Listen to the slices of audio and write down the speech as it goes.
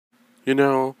You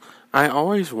know, I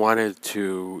always wanted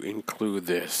to include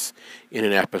this in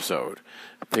an episode.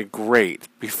 The great,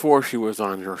 before she was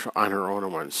on her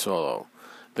own one solo,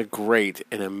 the great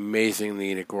and amazing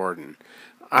Nina Gordon.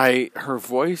 Her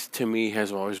voice to me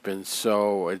has always been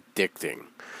so addicting,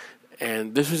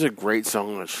 and this was a great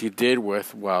song that she did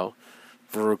with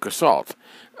Veruca Salt.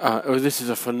 This is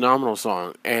a phenomenal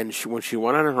song, and when she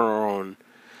went on her own,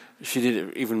 she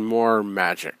did even more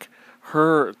magic.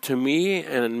 Her, to me,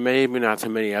 and maybe not to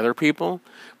many other people,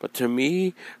 but to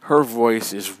me, her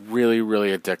voice is really,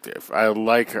 really addictive. I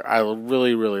like her. I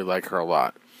really, really like her a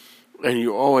lot. And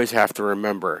you always have to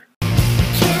remember.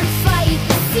 Can't fight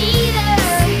the cedar. Can't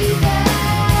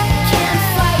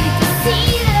fight the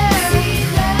cedar.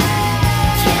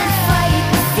 Can't fight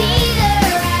the cedar.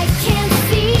 I can't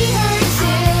see her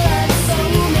till I'm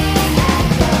foaming at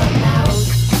the mouth.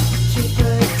 Keep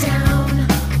her down,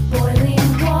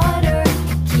 boiling water.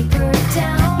 Keep her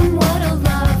down, what a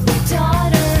lovely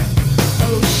daughter.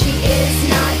 Oh, she is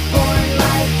not born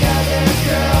like other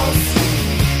girls,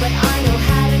 but I know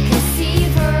how to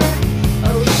conceive her.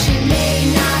 Oh, she may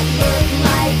not look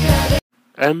like other.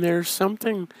 And there's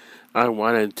something I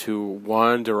wanted to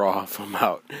wander off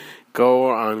about, go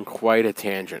on quite a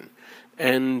tangent,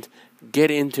 and get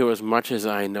into as much as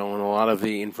I know and a lot of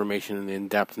the information and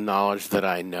in-depth knowledge that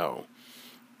I know.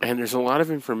 And there's a lot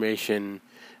of information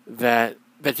that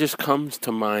just comes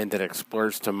to mind, that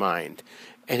explores to mind.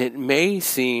 And it may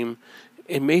seem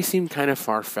kind of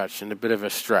far-fetched and a bit of a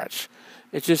stretch.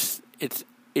 It's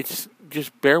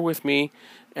just bear with me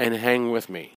and hang with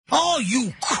me. Oh,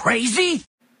 you crazy?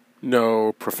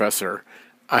 No, Professor,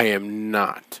 I am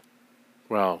not.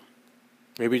 Well,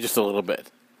 maybe just a little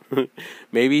bit.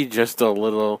 Maybe just a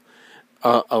little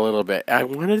bit. I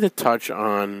wanted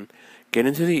to get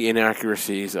into the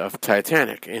inaccuracies of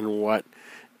Titanic and what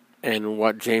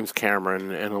James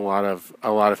Cameron and a lot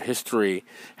of history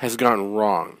has gotten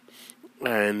wrong,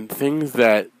 and things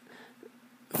that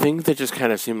just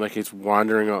kind of seem like it's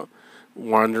wandering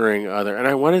other. And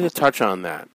I wanted to touch on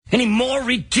that. Any more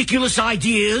ridiculous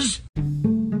ideas?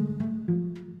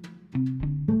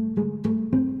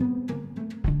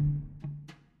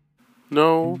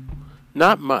 No,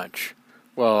 not much.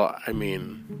 Well, I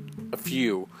mean, a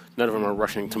few. None of them are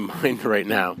rushing to mind right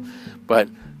now, but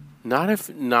not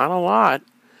a lot.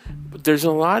 But there's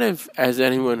a lot of, as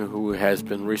anyone who has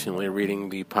been recently reading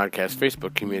the podcast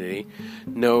Facebook community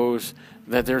knows,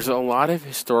 that there's a lot of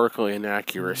historical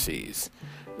inaccuracies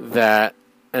that,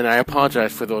 and I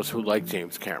apologize for those who like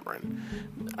James Cameron.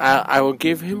 I will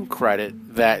give him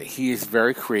credit that he is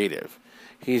very creative.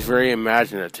 He's very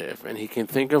imaginative, and he can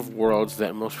think of worlds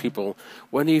that most people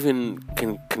wouldn't even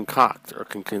concoct or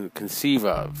can conceive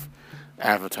of.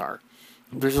 Avatar.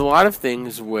 There's a lot of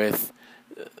things with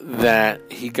that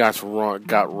he got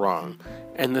wrong.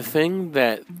 And the thing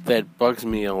that bugs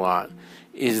me a lot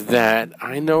is that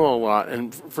I know a lot,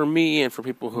 and for me and for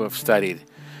people who have studied,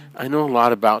 I know a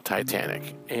lot about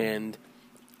Titanic, and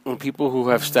people who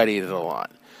have studied it a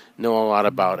lot know a lot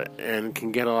about it and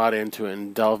can get a lot into it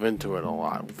and delve into it a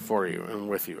lot for you and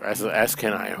with you, as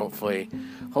can I. Hopefully,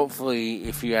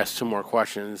 if you ask some more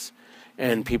questions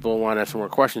and people want to ask some more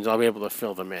questions, I'll be able to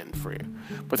fill them in for you.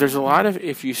 But there's a lot of,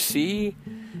 if you see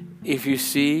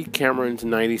Cameron's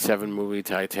 97 movie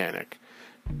Titanic,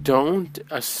 don't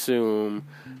assume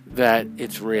that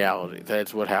it's reality, that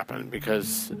it's what happened,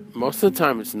 because most of the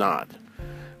time it's not.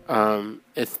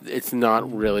 It's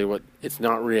not really it's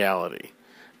not reality.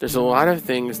 There's a lot of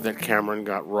things that Cameron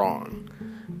got wrong,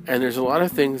 and there's a lot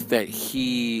of things that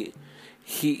he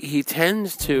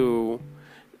tends to,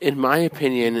 in my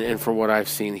opinion, and from what I've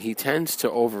seen, he tends to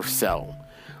oversell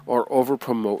or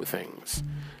overpromote things.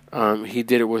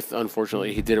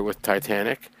 Unfortunately, he did it with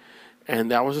Titanic, and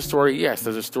that was a story. Yes,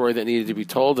 there's a story that needed to be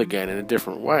told again in a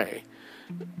different way,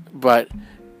 but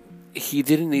he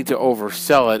didn't need to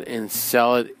oversell it and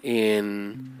sell it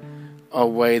in a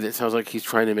way that sounds like he's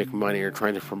trying to make money or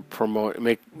trying to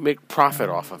make profit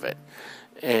off of it.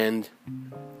 And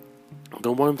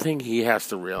the one thing he has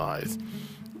to realize,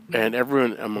 and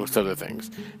everyone, amongst other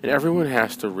things, and everyone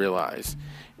has to realize,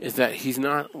 is that he's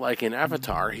not like in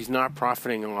Avatar. He's not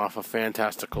profiting off a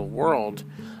fantastical world,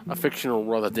 a fictional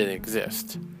world that didn't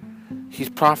exist. He's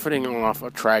profiting off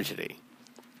a tragedy,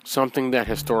 something that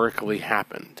historically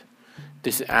happened.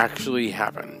 This actually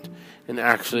happened, and it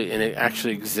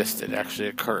actually existed, actually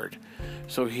occurred.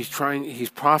 So he's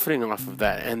profiting off of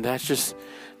that, and that's just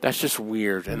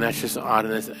weird, and that's just odd,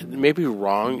 and it's maybe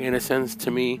wrong in a sense to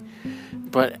me.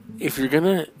 But if you're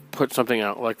gonna put something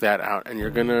out like that out, and you're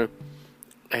gonna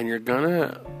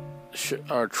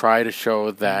try to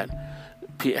show that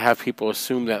have people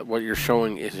assume that what you're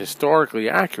showing is historically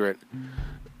accurate,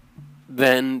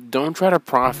 then don't try to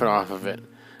profit off of it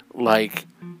like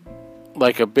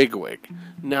a bigwig.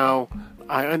 Now,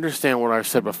 I understand what I've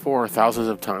said before, thousands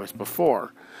of times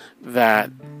before, that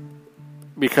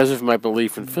because of my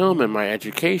belief in film and my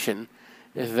education,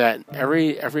 is that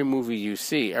every movie you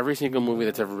see, every single movie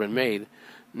that's ever been made,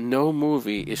 no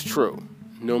movie is true.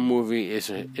 No movie is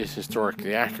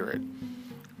historically accurate.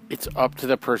 It's up to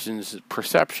the person's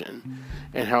perception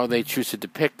and how they choose to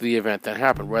depict the event that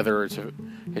happened, whether it's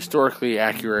historically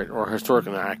accurate or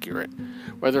historically not accurate,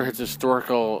 whether it's a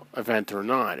historical event or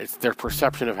not. It's their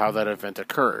perception of how that event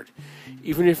occurred.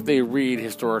 Even if they read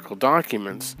historical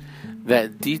documents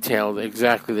that detailed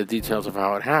exactly the details of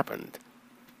how it happened,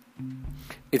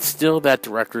 it's still that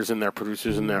director's and that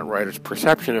producer's and that writer's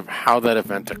perception of how that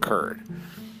event occurred.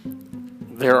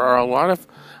 There are a lot of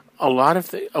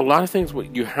things.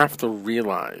 What you have to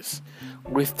realize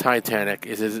with Titanic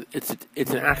is it's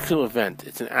an actual event.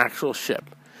 It's an actual ship.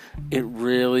 It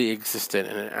really existed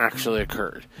and it actually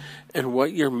occurred. And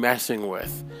what you're messing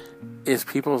with is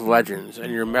people's legends,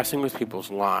 and you're messing with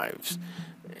people's lives,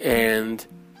 and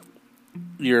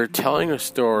you're telling a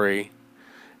story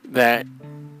that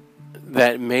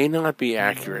may not be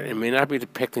accurate. It may not be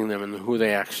depicting them and who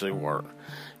they actually were.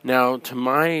 Now, to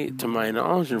my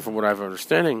knowledge and from what I've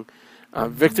understanding,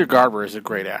 Victor Garber is a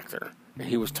great actor.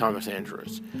 He was Thomas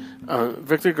Andrews.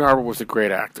 Victor Garber was a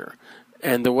great actor,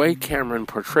 and the way Cameron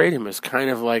portrayed him is kind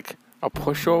of like a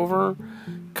pushover,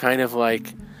 kind of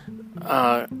like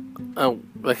a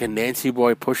Nancy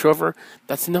Boy pushover.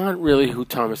 That's not really who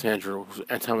Thomas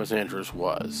Andrews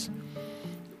was.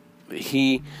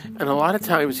 And a lot of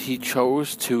times he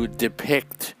chose to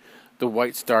depict the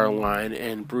White Star Line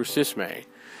and Bruce Ismay.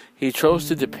 He chose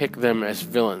to depict them as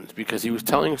villains because he was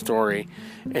telling a story,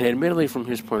 and admittedly from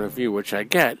his point of view, which I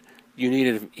get, he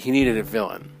needed a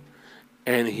villain.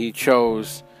 And he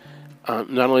chose,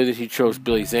 not only did he chose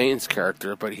Billy Zane's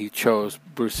character, but he chose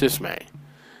Bruce Ismay.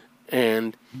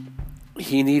 And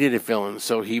he needed a villain,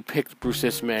 so he picked Bruce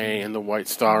Ismay and the White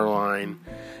Star Line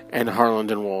and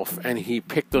Harland and Wolff, and he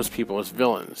picked those people as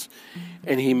villains.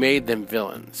 And he made them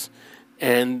villains.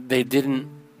 And they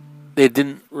didn't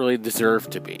really deserve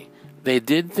to be. They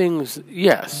did things,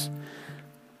 yes.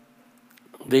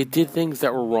 They did things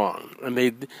that were wrong, and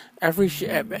every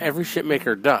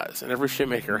shipmaker does, and every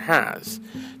shipmaker has.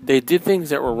 They did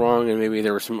things that were wrong, and maybe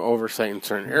there was some oversight in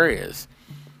certain areas.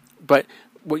 But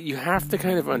what you have to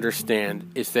kind of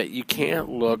understand is that you can't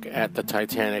look at the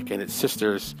Titanic and its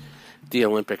sisters, the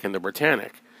Olympic and the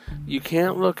Britannic. You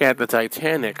can't look at the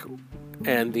Titanic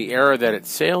and the era that it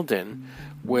sailed in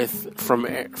from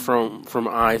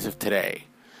eyes of today,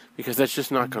 because that's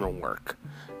just not going to work.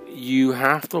 You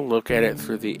have to look at it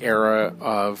through the era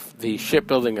of the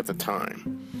shipbuilding at the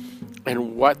time,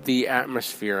 and what the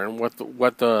atmosphere and what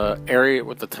the area,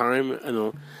 what the time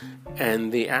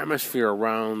and the atmosphere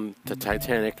around the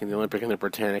Titanic and the Olympic and the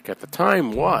Britannic at the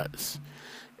time was,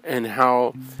 and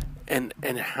how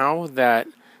the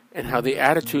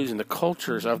attitudes and the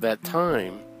cultures of that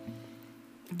time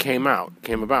came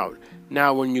about.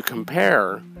 Now, when you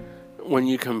compare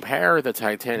the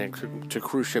Titanic to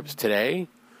cruise ships today,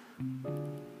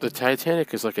 the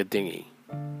Titanic is like a dinghy.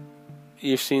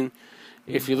 If you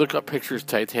look up pictures of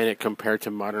Titanic compared to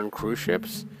modern cruise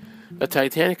ships, the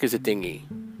Titanic is a dinghy.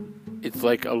 It's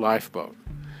like a lifeboat,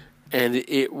 and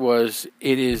it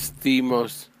is the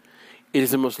most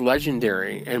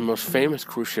legendary and most famous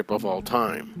cruise ship of all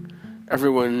time.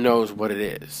 Everyone knows what it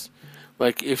is.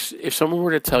 Like, if someone were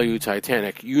to tell you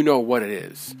Titanic, you know what it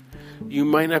is. You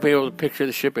might not be able to picture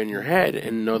the ship in your head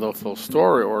and know the full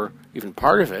story or even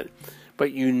part of it,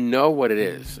 but you know what it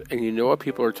is, and you know what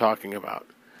people are talking about.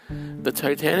 The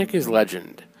Titanic is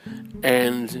legend,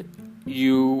 and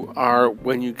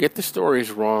when you get the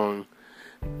stories wrong,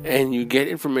 and you get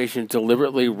information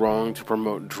deliberately wrong to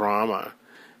promote drama,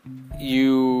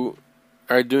 you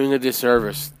are doing a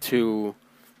disservice to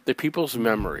the people's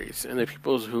memories and the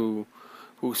peoples who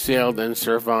sailed and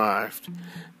survived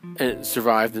and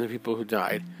the people who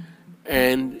died.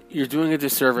 And you're doing a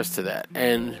disservice to that.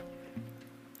 And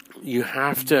you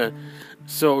have to...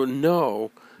 So,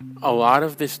 no, a lot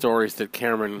of the stories that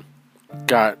Cameron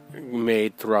got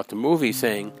made throughout the movie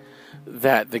saying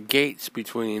that the gates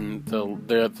between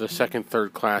the second,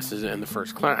 third classes and the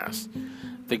first class,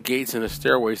 the gates and the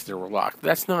stairways there were locked.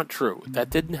 That's not true. That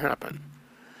didn't happen.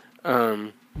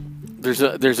 There's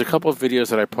a couple of videos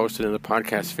that I posted in the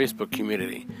podcast Facebook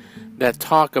community that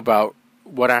talk about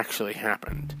what actually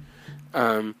happened.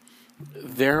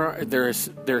 There's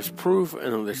proof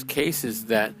and there's cases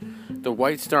that the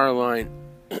White Star Line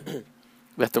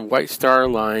that the White Star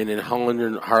Line and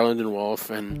Harland and Wolff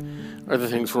and other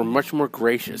things were much more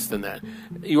gracious than that.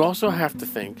 You also have to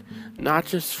think, not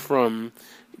just from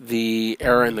the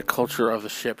era and the culture of the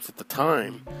ships at the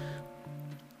time,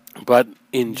 but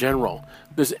in general.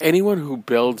 Does anyone who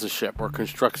builds a ship or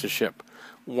constructs a ship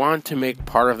want to make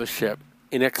part of the ship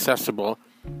inaccessible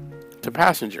to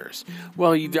passengers?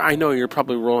 Well, I know you're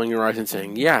probably rolling your eyes and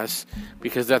saying yes,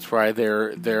 because that's why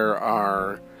there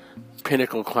are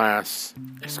pinnacle class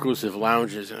exclusive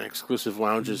lounges and exclusive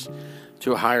lounges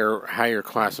to higher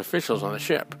class officials on the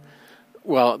ship.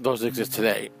 Well, those exist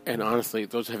today, and honestly,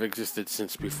 those have existed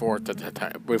since before the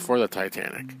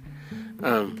Titanic.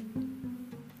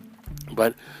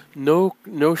 But no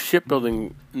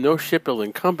shipbuilding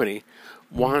company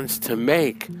wants to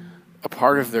make a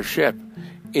part of their ship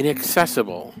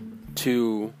inaccessible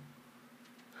to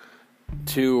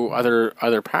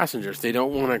other passengers. They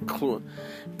don't want to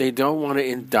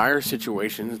in dire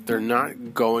situations. They're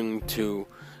not going to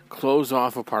close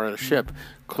off a part of the ship,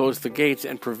 close the gates,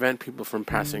 and prevent people from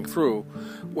passing through,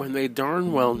 when they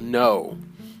darn well know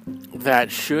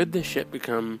that should the ship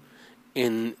become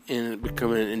in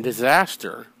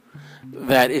disaster,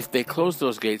 that if they close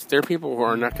those gates, there's people who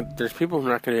are not going to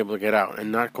be able to get out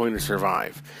and not going to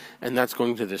survive, and that's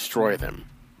going to destroy them,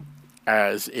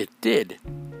 as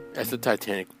the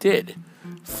Titanic did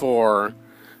for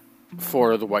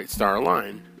the White Star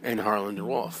Line and Harland and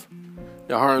Wolff.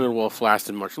 Now, Harland and Wolff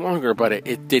lasted much longer, but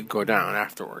it did go down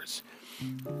afterwards.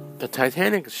 The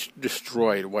Titanic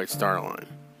destroyed White Star Line.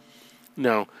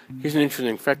 Now, here's an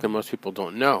interesting fact that most people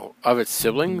don't know. Of its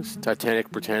siblings, Titanic,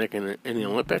 Britannic, and the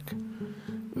Olympic,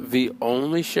 the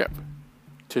only ship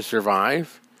to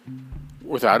survive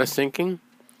without a sinking,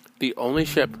 the only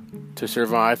ship to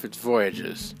survive its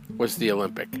voyages was the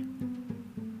Olympic.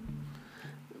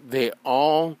 They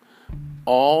all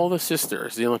the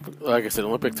sisters, the Olympic, like I said,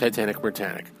 Olympic, Titanic,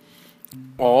 Britannic,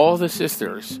 all the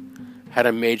sisters had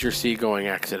a major seagoing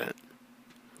accident,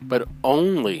 but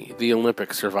only the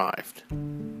Olympic survived.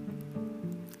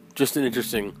 Just an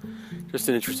interesting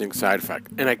side fact.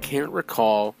 And I can't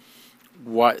recall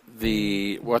what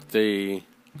the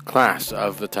class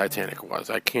of the Titanic was.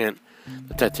 The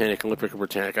Titanic, Olympic, and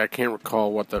Britannic. I can't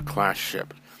recall what the class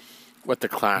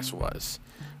was.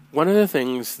 One of the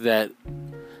things that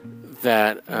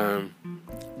the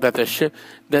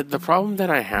problem that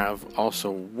I have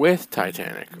also with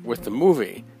Titanic, with the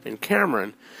movie and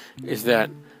Cameron, is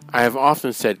that I have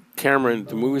often said, Cameron,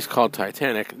 the movie's called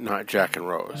Titanic, not Jack and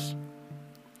Rose.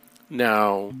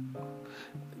 Now,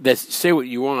 say what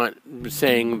you want,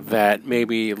 saying that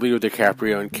maybe Leo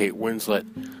DiCaprio and Kate Winslet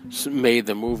made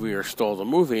the movie or stole the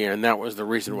movie, and that was the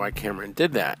reason why Cameron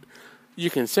did that. You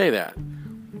can say that.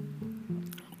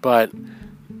 But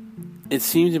it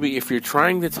seems to be, if you're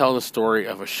trying to tell the story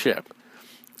of a ship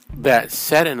that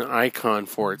set an icon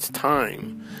for its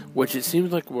time, which it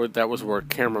seems like that was where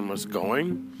Cameron was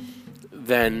going,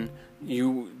 then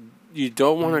you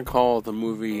don't want to call the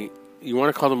movie. You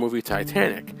want to call the movie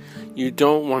Titanic. You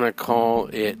don't want to call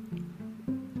it.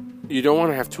 You don't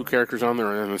want to have two characters on there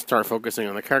and then start focusing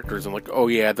on the characters and like, oh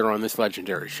yeah, they're on this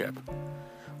legendary ship.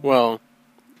 Well,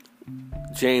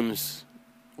 James,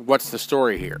 what's the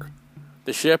story here?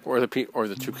 The ship or the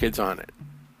two kids on it?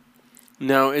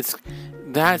 Now that's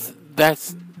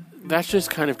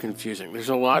just kind of confusing. There's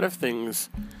a lot of things.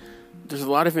 There's a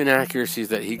lot of inaccuracies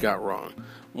that he got wrong.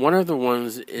 One of the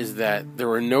ones is that there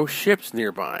were no ships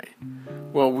nearby.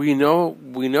 Well, we know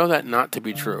that not to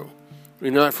be true. We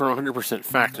know that for 100%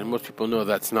 fact, and most people know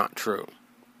that's not true.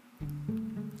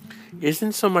 It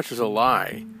isn't so much as a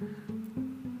lie.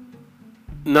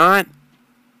 Not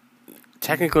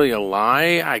technically a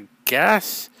lie, I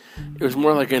guess. It was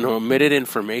more like an omitted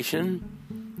information.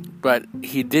 But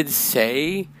he did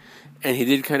say, and he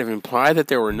did kind of imply that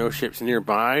there were no ships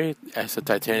nearby as the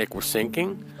Titanic was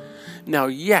sinking. Now,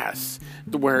 yes,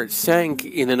 where it sank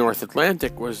in the North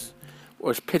Atlantic was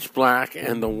pitch black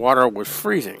and the water was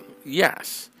freezing.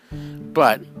 Yes.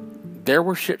 But there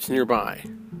were ships nearby.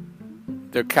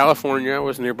 The California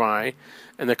was nearby,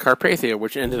 and the Carpathia,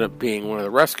 which ended up being one of the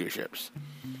rescue ships.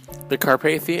 The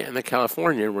Carpathia and the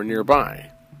Californian were nearby.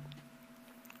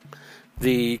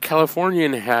 The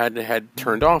Californian had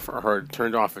turned off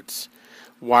its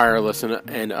wireless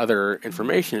and other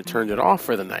information. It turned it off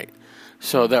for the night,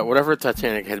 so that whatever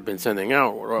Titanic had been sending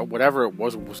out, or whatever it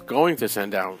was going to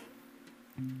send out,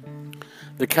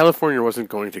 the Californian wasn't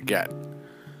going to get.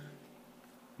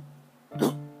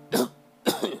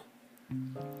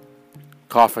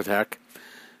 Cough attack.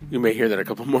 You may hear that a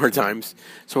couple more times.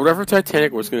 So whatever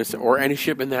Titanic was going to send, or any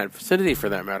ship in that vicinity for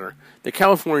that matter, the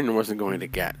Californian wasn't going to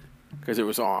get, because it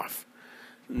was off.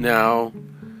 Now,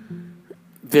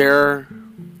 the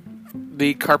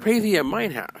Carpathia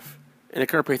might have, and the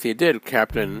Carpathia did.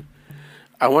 Captain,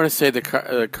 I want to say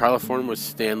the Californian was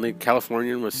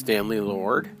Stanley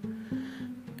Lord,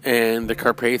 and the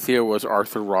Carpathia was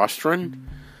Arthur Rostron.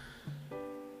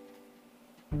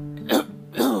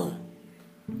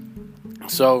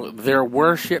 So there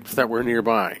were ships that were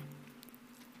nearby.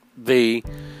 The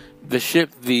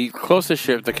closest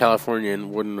ship, the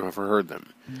Californian, wouldn't have heard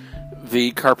them.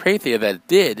 The Carpathia that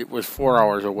did was 4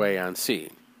 hours away on sea.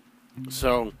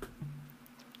 So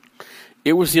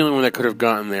it was the only one that could have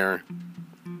gotten there.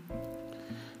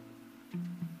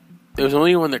 It was the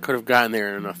only one that could have gotten there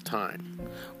in enough time,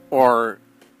 or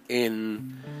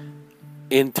in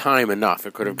time enough.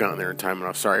 It could have gotten there in time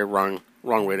enough. Sorry, wrong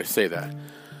way to say that.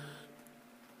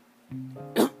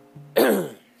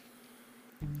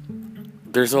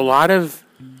 There's a lot of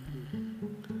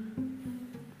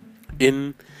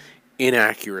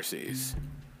inaccuracies.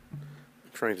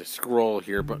 I'm trying to scroll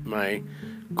here, but my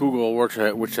Google,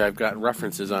 which I've got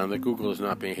references on, that Google is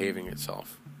not behaving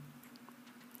itself.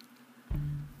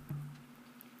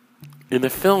 In the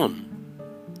film,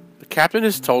 the captain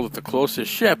is told that the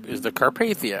closest ship is the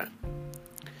Carpathia,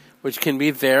 which can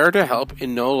be there to help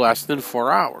in no less than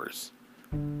 4 hours.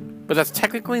 But that's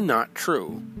technically not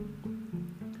true.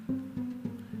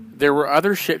 There were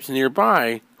other ships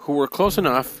nearby who were close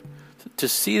enough to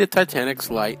see the Titanic's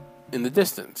light in the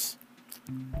distance.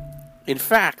 In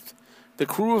fact, the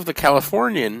crew of the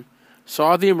Californian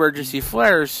saw the emergency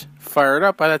flares fired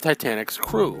up by the Titanic's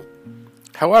crew.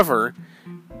 However,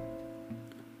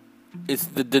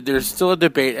 there's still a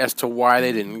debate as to why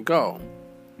they didn't go.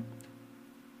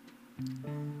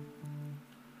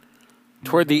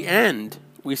 Toward the end,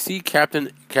 we see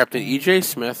Captain E.J.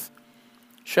 Smith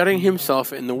shutting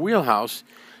himself in the wheelhouse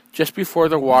just before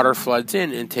the water floods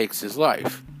in and takes his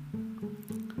life.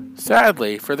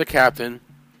 Sadly, for the captain,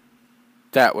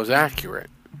 that was accurate.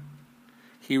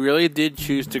 He really did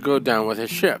choose to go down with his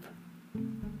ship.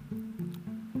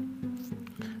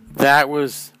 That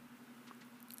was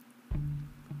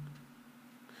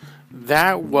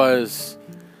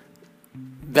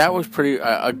pretty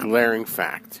a glaring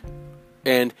fact.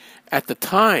 And at the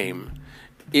time,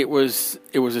 it was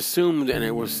assumed, and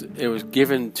it was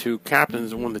given to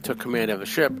captains, the one that took command of the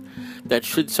ship, that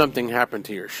should something happen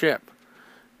to your ship,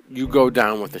 you go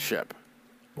down with the ship,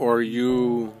 or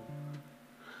you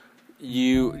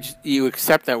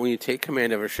accept that when you take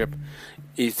command of a ship,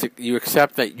 you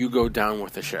accept that you go down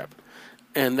with the ship.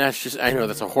 And that's just, I know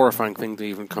that's a horrifying thing to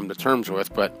even come to terms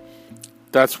with, but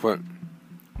that's what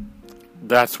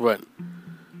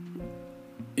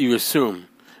you assume.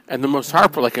 And the most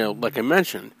like I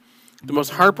mentioned, the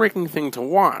most heartbreaking thing to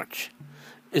watch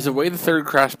is the way the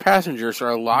third-class passengers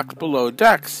are locked below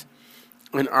decks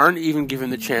and aren't even given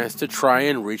the chance to try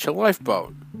and reach a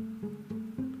lifeboat.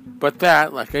 But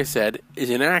that, like I said, is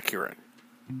inaccurate.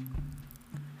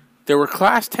 There were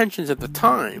class tensions at the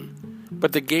time,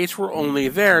 but the gates were only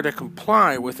there to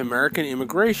comply with American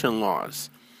immigration laws,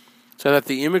 so that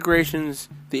the immigrants'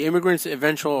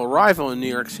 eventual arrival in New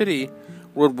York City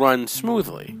would run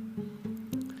smoothly.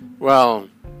 Well,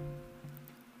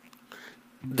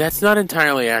 that's not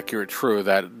entirely true.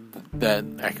 That's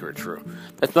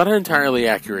not entirely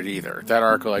accurate either. That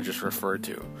article I just referred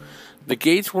to. The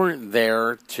gates weren't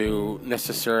there to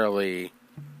necessarily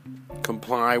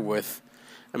comply with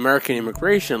American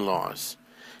immigration laws.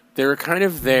 They were kind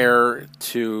of there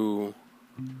to,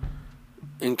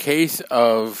 in case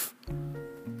of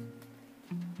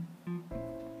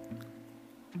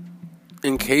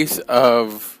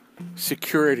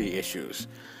security issues,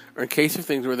 or in case of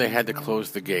things where they had to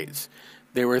close the gates.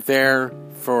 They were there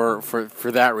for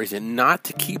that reason, not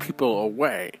to keep people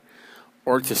away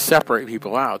or to separate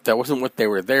people out. That wasn't what they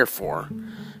were there for.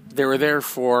 They were there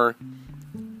for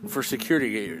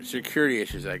security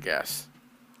issues, I guess.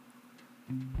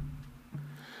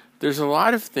 There's a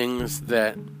lot of things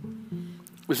that...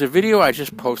 There's a video I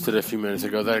just posted a few minutes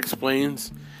ago that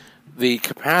explains the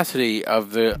capacity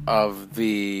of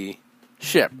the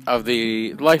ship, of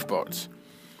the lifeboats.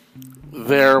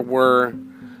 There were...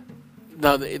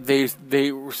 Now, they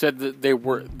said that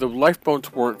the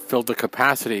lifeboats weren't filled to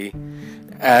capacity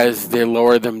as they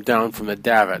lowered them down from the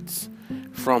davits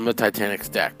from the Titanic's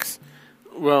decks.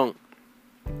 Well,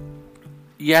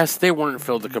 yes, they weren't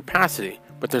filled to capacity,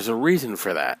 but there's a reason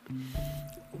for that.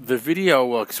 The video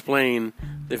will explain.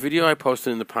 The video I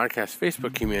posted in the podcast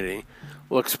Facebook community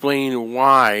will explain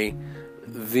why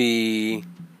the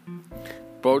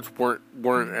boats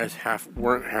weren't half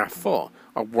full.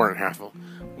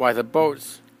 Why the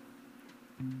boats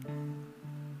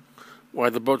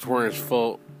weren't as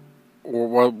full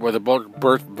where the boat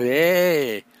burst.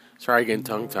 Bleh. Sorry, getting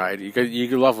tongue tied.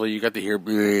 You lovely. You got to hear.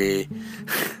 Bleh.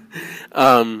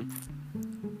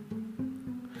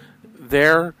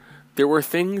 There were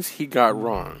things he got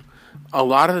wrong. A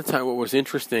lot of the time, what was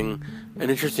interesting, an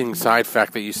interesting side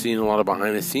fact that you see in a lot of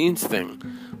behind the scenes thing,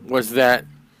 was that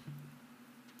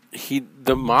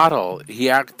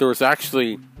there was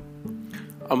actually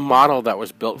a model that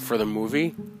was built for the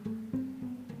movie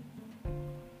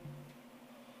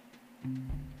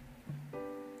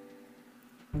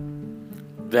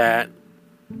that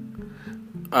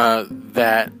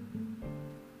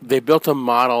they built a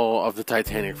model of the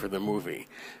Titanic for the movie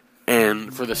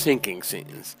and for the sinking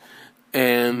scenes,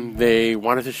 and they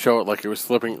wanted to show it like it was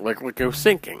slipping, like it was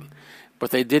sinking,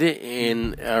 but they did it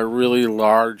in a really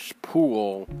large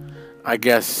pool, I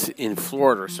guess in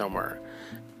Florida or somewhere,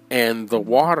 and the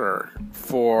water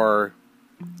for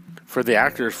the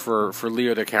actors, for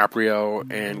Leo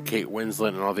DiCaprio and Kate Winslet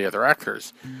and all the other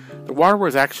actors, the water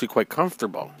was actually quite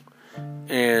comfortable.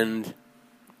 And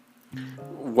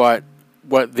what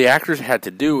the actors had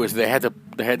to do is they had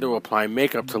to apply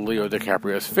makeup to Leo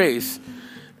DiCaprio's face,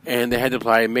 and they had to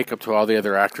apply makeup to all the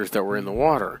other actors that were in the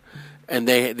water, and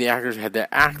the actors had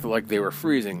to act like they were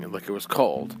freezing, like it was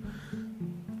cold.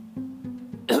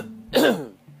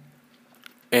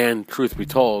 And truth be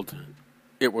told,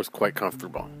 it was quite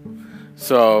comfortable.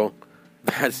 So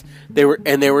they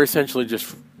were essentially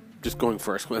just going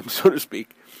for a swim, so to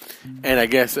speak. And I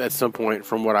guess at some point,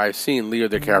 from what I've seen, Leo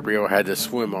DiCaprio had to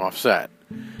swim offset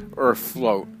or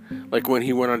float. Like when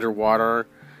he went underwater,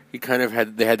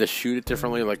 they had to shoot it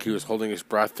differently. Like he was holding his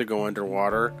breath to go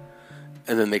underwater,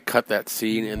 and then they cut that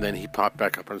scene, and then he popped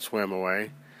back up and swam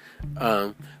away.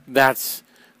 That's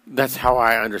how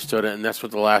I understood it, and that's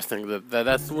what the last thing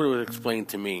that's what it was explained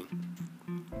to me.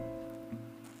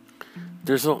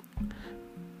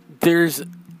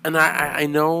 And I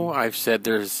know I've said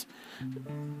there's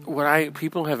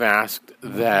people have asked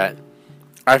that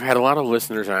I've had a lot of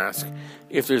listeners ask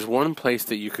if there's one place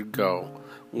that you could go,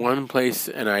 one place,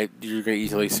 and you're going to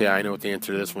easily say I know what the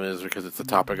answer to this one is because it's the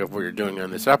topic of what you're doing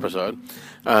on this episode.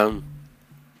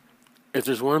 If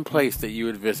there's one place that you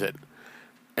would visit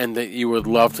and that you would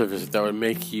love to visit that would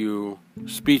make you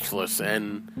speechless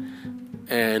and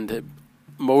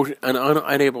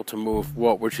unable to move,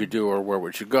 what would you do or where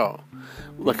would you go?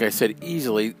 Like I said,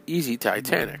 easy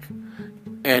Titanic.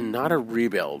 And not a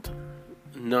rebuild.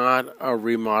 Not a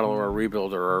remodel or a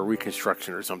rebuild or a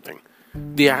reconstruction or something.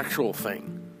 The actual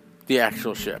thing. The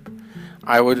actual ship.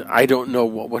 I don't know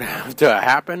what would have to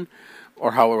happen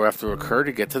or how it would have to occur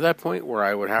to get to that point where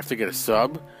I would have to get a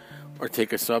sub or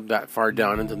take a sub that far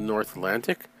down into the North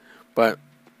Atlantic. But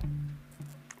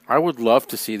I would love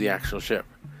to see the actual ship.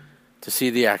 To see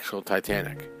the actual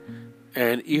Titanic.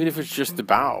 And even if it's just the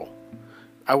bow,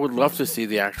 I would love to see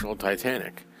the actual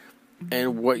Titanic.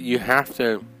 And what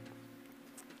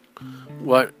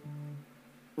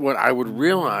I would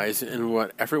realize, and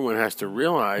what everyone has to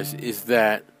realize, is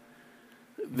that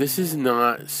this is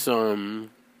not some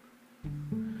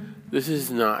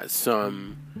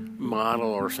model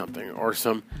or something,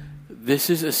 this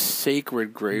is a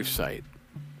sacred gravesite.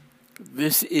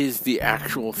 This is the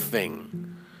actual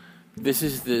thing. This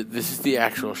is the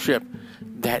actual ship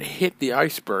that hit the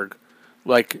iceberg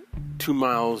like 2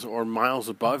 miles or miles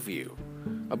above me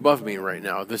right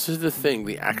now. This is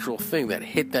the actual thing that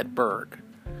hit that berg,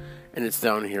 and it's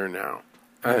down here now.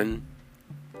 And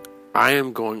I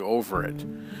am going over it,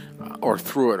 or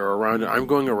through it, or around it. I'm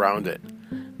going around it,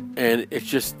 and it's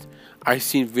just, I've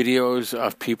seen videos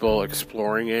of people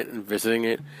exploring it and visiting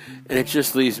it, and it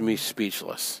just leaves me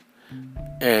speechless.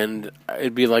 And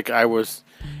it'd be like I would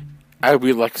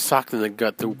be like socked in the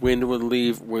gut. The wind would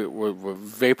would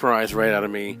vaporize right out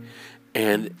of me,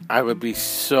 and I would be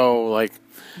so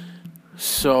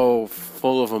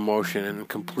full of emotion and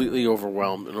completely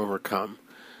overwhelmed and overcome.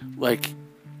 Like,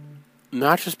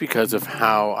 not just because of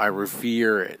how I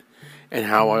revere it and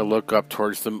how I look up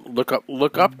towards them, look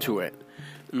up to it,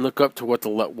 and look up to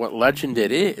what legend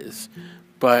it is,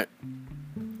 but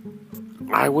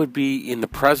I would be in the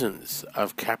presence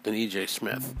of Captain E.J.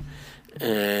 Smith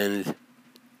and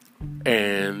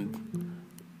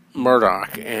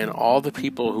Murdoch and all the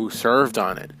people who served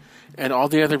on it and all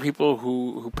the other people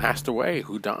who passed away,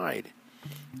 who died.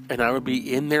 And I would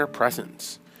be in their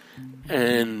presence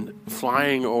and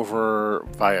flying over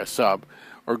via sub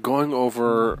or going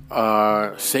over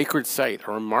a sacred site,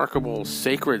 a remarkable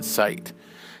sacred site.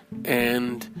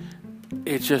 And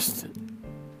it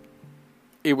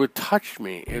would touch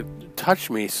me. It touched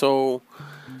me so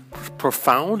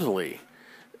profoundly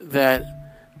that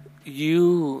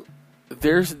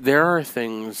there are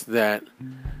things that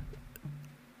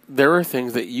there are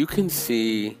things that you can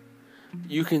see.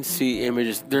 You can see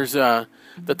images. There's the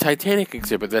Titanic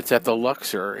exhibit that's at the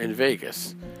Luxor in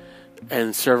Vegas,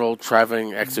 and several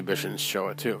traveling exhibitions show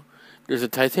it too. There's a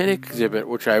Titanic exhibit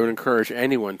which I would encourage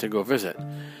anyone to go visit.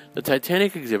 The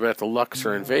Titanic exhibit at the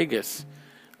Luxor in Vegas.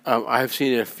 I've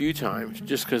seen it a few times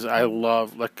just because I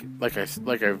love, like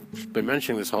I've been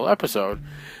mentioning this whole episode,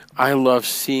 I love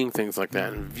seeing things like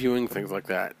that and viewing things like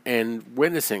that and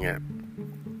witnessing it.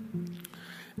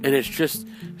 And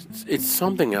it's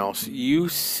something else. You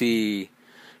see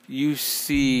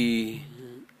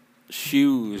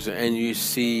shoes and you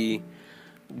see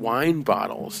wine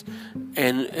bottles,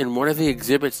 and in one of the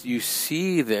exhibits you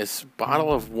see this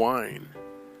bottle of wine.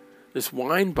 This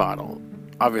wine bottle,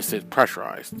 obviously it's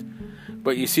pressurized,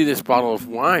 but you see this bottle of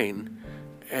wine,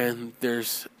 and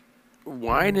there's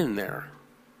wine in there.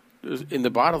 In the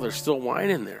bottle, there's still wine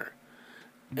in there.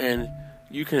 And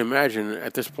you can imagine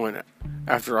at this point,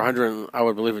 after 100, I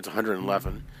would believe it's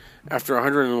 111, after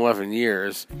 111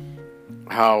 years,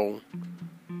 how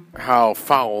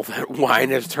foul that wine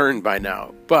has turned by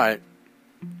now. But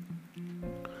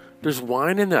there's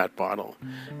wine in that bottle,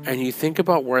 and you think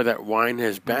about where that wine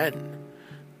has been,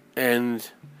 and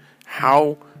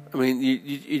how, I mean,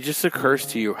 it just occurs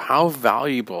to you, how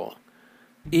valuable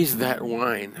is that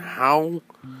wine? How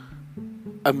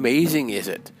amazing is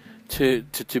it to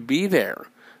be there?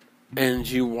 And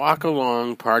you walk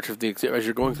along parts of the exhibit, as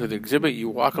you're going through the exhibit, you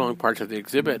walk along parts of the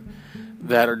exhibit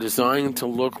that are designed to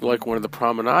look like one of the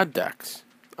promenade decks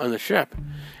on the ship.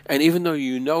 And even though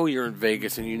you know you're in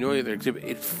Vegas and you know you're the exhibit,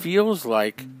 it feels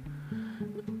like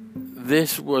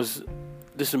this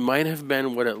might have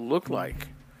been what it looked like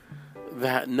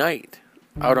that night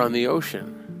out on the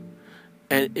ocean.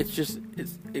 And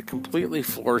it completely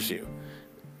floors you.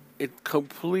 It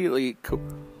completely...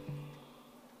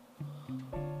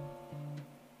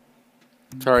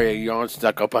 Sorry, a yawn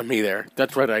stuck up on me there.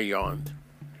 That's right, I yawned.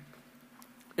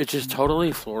 It just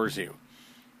totally floors you.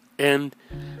 And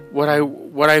what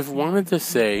I've wanted to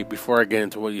say before I get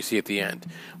into what you see at the end,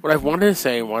 what I've wanted to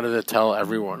say and wanted to tell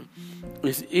everyone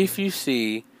is if you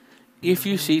see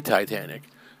Titanic,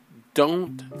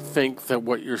 don't think that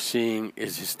what you're seeing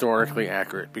is historically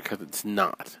accurate, because it's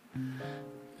not.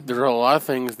 There are a lot of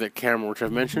things that Cameron, which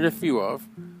I've mentioned a few of,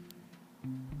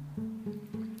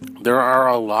 there are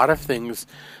a lot of things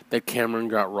that Cameron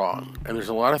got wrong, and there's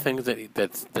a lot of things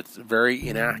that's very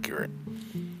inaccurate.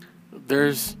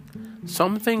 There's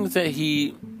some things that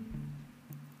he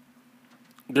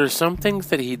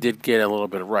did get a little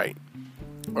bit right,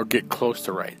 or get close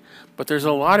to right, but there's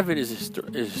a lot of it is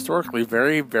historically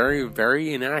very, very,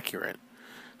 very inaccurate.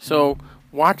 So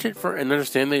watch it for and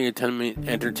understand the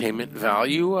entertainment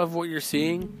value of what you're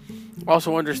seeing.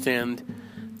 Also understand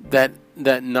that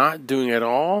not doing it at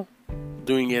all,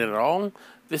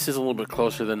 this is a little bit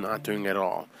closer than not doing it at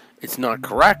all. It's not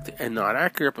correct and not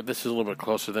accurate, but this is a little bit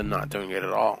closer than not doing it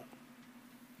at all.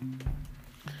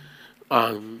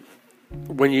 So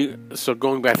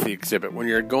going back to the exhibit, when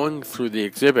you're going through the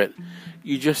exhibit,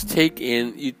 you just take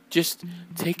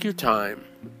your time.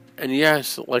 And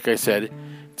yes, like I said,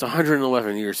 it's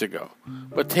 111 years ago,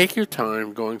 but take your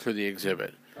time going through the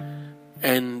exhibit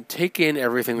and take in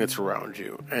everything that's around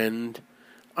you and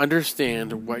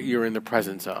understand what you're in the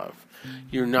presence of.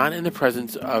 You're not in the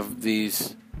presence of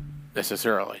these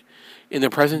necessarily. In the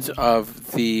presence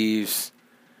of these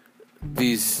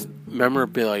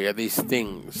memorabilia, these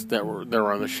things that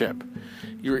were on the ship.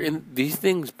 These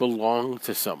things belong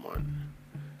to someone.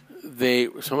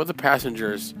 Some of the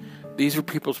passengers, these are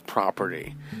people's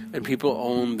property, and people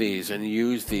own these and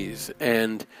use these.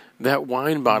 And that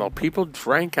wine bottle, people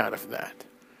drank out of that.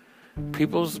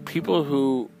 People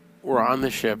who were on the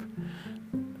ship,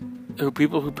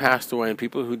 people who passed away and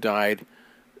people who died,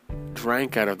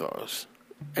 drank out of those.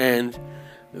 And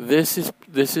this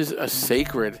is a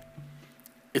sacred.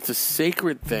 It's a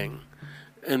sacred thing.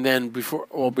 And then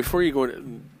before you go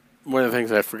into, one of the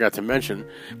things I forgot to mention,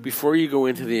 before you go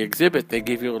into the exhibit, they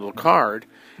give you a little card,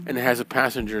 and it has a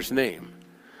passenger's name.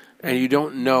 And you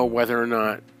don't know whether or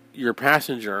not you're a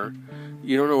passenger,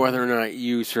 you don't know whether or not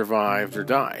you survived or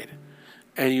died.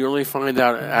 And you only find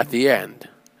out at the end.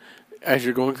 As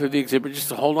you're going through the exhibit,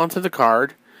 just hold on to the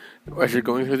card as you're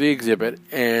going through the exhibit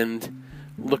and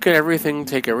look at everything,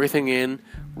 take everything in,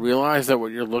 realize that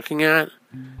what you're looking at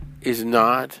is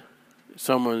not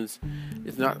someone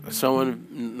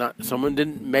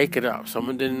didn't make it up.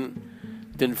 Someone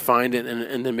didn't find it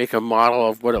and then make a model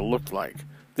of what it looked like.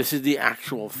 This is the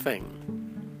actual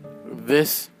thing.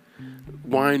 This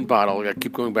wine bottle, I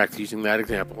keep going back to using that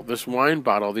example. This wine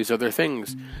bottle, these other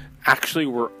things, actually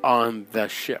were on the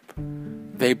ship.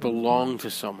 They belong to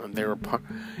someone. They were part.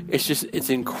 It's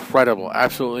incredible,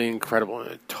 absolutely incredible, and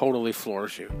it totally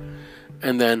floors you.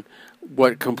 And then,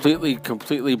 what completely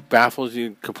baffles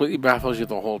you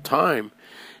the whole time,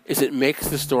 is it makes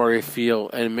the story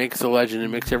feel, and it makes the legend, it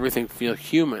makes everything feel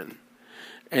human,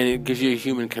 and it gives you a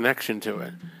human connection to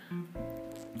it.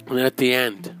 And then at the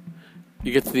end,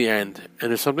 you get to the end, and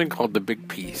there's something called the big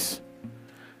piece.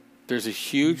 There's a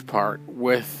huge part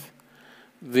with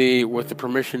the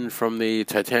permission from the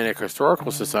Titanic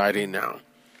Historical Society now.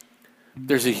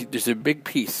 There's a big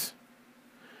piece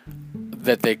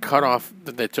that they took off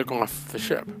the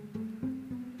ship.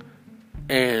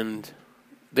 And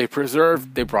they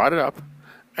brought it up,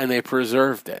 and they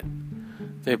preserved it.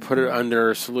 They put it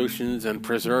under solutions and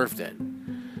preserved it.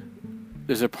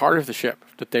 There's a part of the ship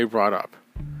that they brought up,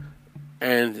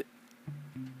 and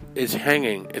it's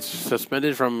hanging. It's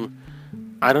suspended from.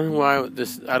 I don't know why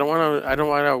this. I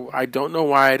don't know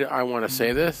why I want to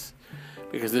say this,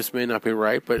 because this may not be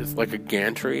right. But it's like a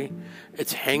gantry.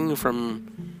 It's hanging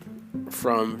from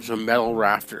some metal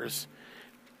rafters,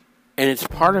 and it's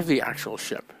part of the actual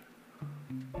ship.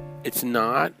 It's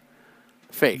not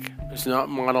fake. It's not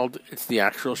modeled. It's the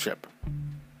actual ship.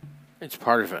 It's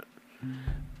part of it.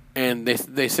 And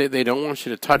they say they don't want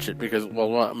you to touch it because,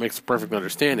 well, it makes perfect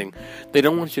understanding. They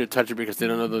don't want you to touch it because they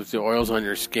don't know the oils on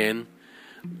your skin,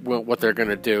 what they're going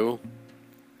to do.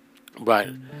 But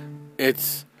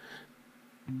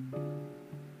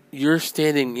you're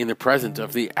standing in the presence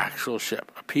of the actual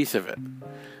ship, a piece of it.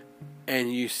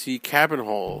 And you see cabin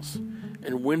holes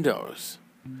and windows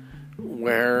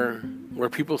where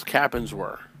people's cabins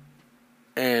were.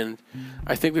 And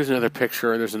I think there's another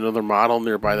picture, there's another model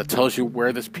nearby that tells you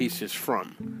where this piece is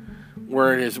from,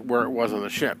 where it was on the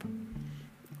ship.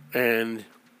 And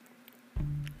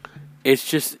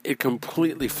it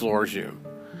completely floors you.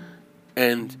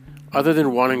 And other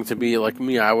than wanting to be like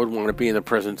me, I would want to be in the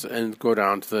presence and go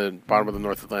down to the bottom of the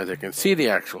North Atlantic and see the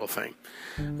actual thing.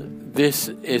 This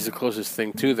is the closest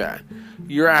thing to that.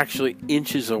 You're actually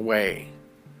inches away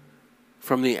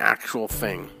from the actual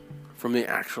thing, from the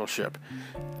actual ship,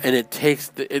 and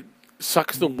it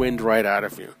sucks the wind right out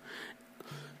of you.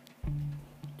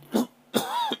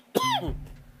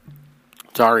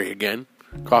 Sorry again,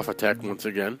 cough attack once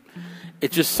again.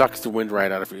 It just sucks the wind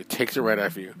right out of you. It takes it right out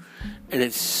of you, and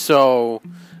it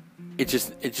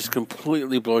just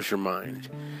completely blows your mind.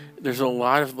 There's a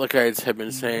lot of, like I have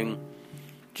been saying,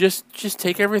 just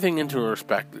take everything into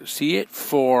respect. See it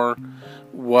for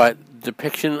what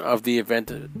depiction of the event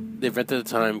at the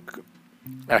time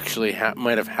actually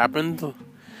might have happened.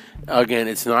 Again,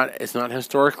 it's not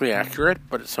historically accurate,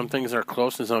 but some things are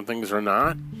close and some things are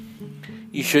not.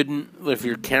 You shouldn't, if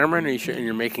you're Cameron and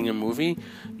you're making a movie,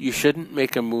 you shouldn't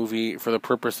make a movie for the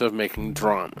purpose of making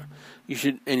drama. You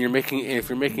should, if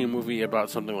you're making a movie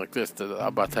about something like this,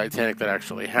 about Titanic that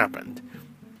actually happened,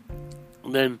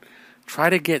 then try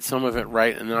to get some of it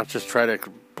right and not just try to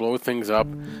blow things up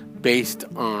based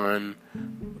on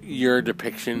your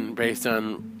depiction, based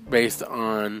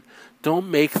on don't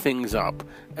make things up,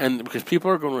 and because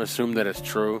people are going to assume that it's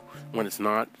true when it's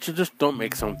not. So just don't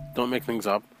make things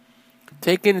up.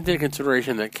 Take into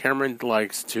consideration that Cameron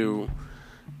likes to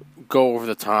go over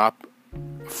the top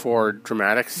for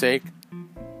dramatic sake,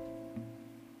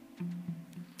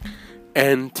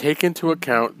 and take into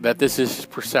account that this is his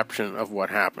perception of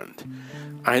what happened.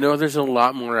 I know there's a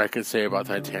lot more I could say about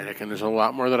Titanic, and there's a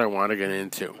lot more that I want to get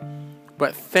into.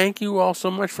 But thank you all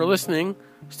so much for listening.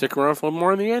 Stick around for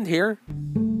more in the end here.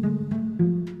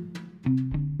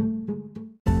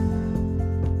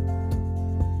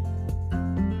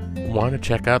 Want to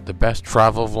check out the best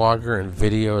travel vlogger and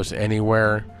videos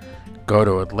anywhere? Go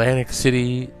to Atlantic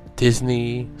City,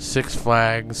 Disney, Six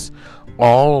Flags,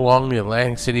 all along the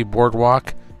Atlantic City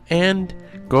boardwalk, and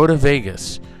go to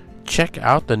Vegas. Check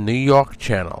out the New York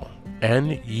channel,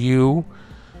 NUYAWK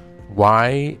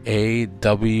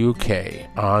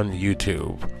on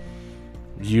YouTube.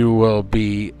 You will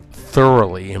be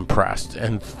thoroughly impressed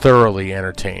and thoroughly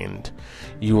entertained.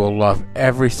 You will love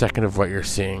every second of what you're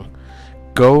seeing.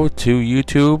 Go to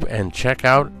YouTube and check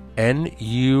out NUYAWK.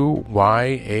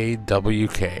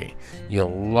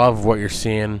 You'll love what you're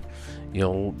seeing.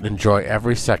 You'll enjoy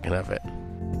every second of it.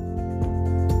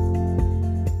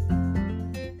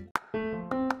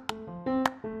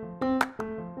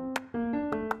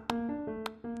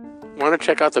 Want to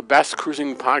check out the best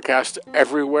cruising podcast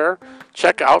everywhere?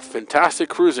 Check out Fantastic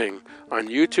Cruising on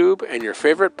YouTube and your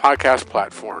favorite podcast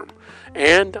platform,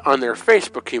 and on their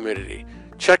Facebook community.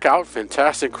 Check out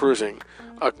Fantastic Cruising,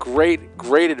 a great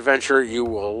adventure you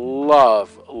will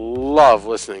love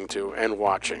listening to and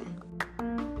watching.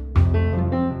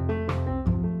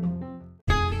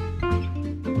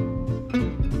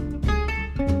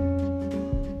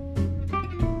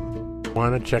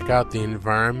 want to check out the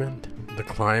environment, the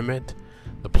climate,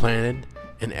 the planet,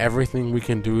 and everything we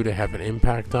can do to have an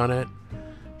impact on it,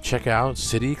 check out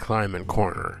City Climate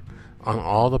Corner on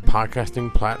all the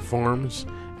podcasting platforms,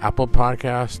 Apple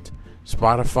Podcast,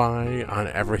 Spotify, on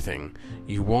everything.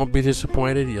 You won't be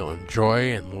disappointed. You'll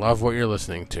enjoy and love what you're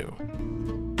listening to.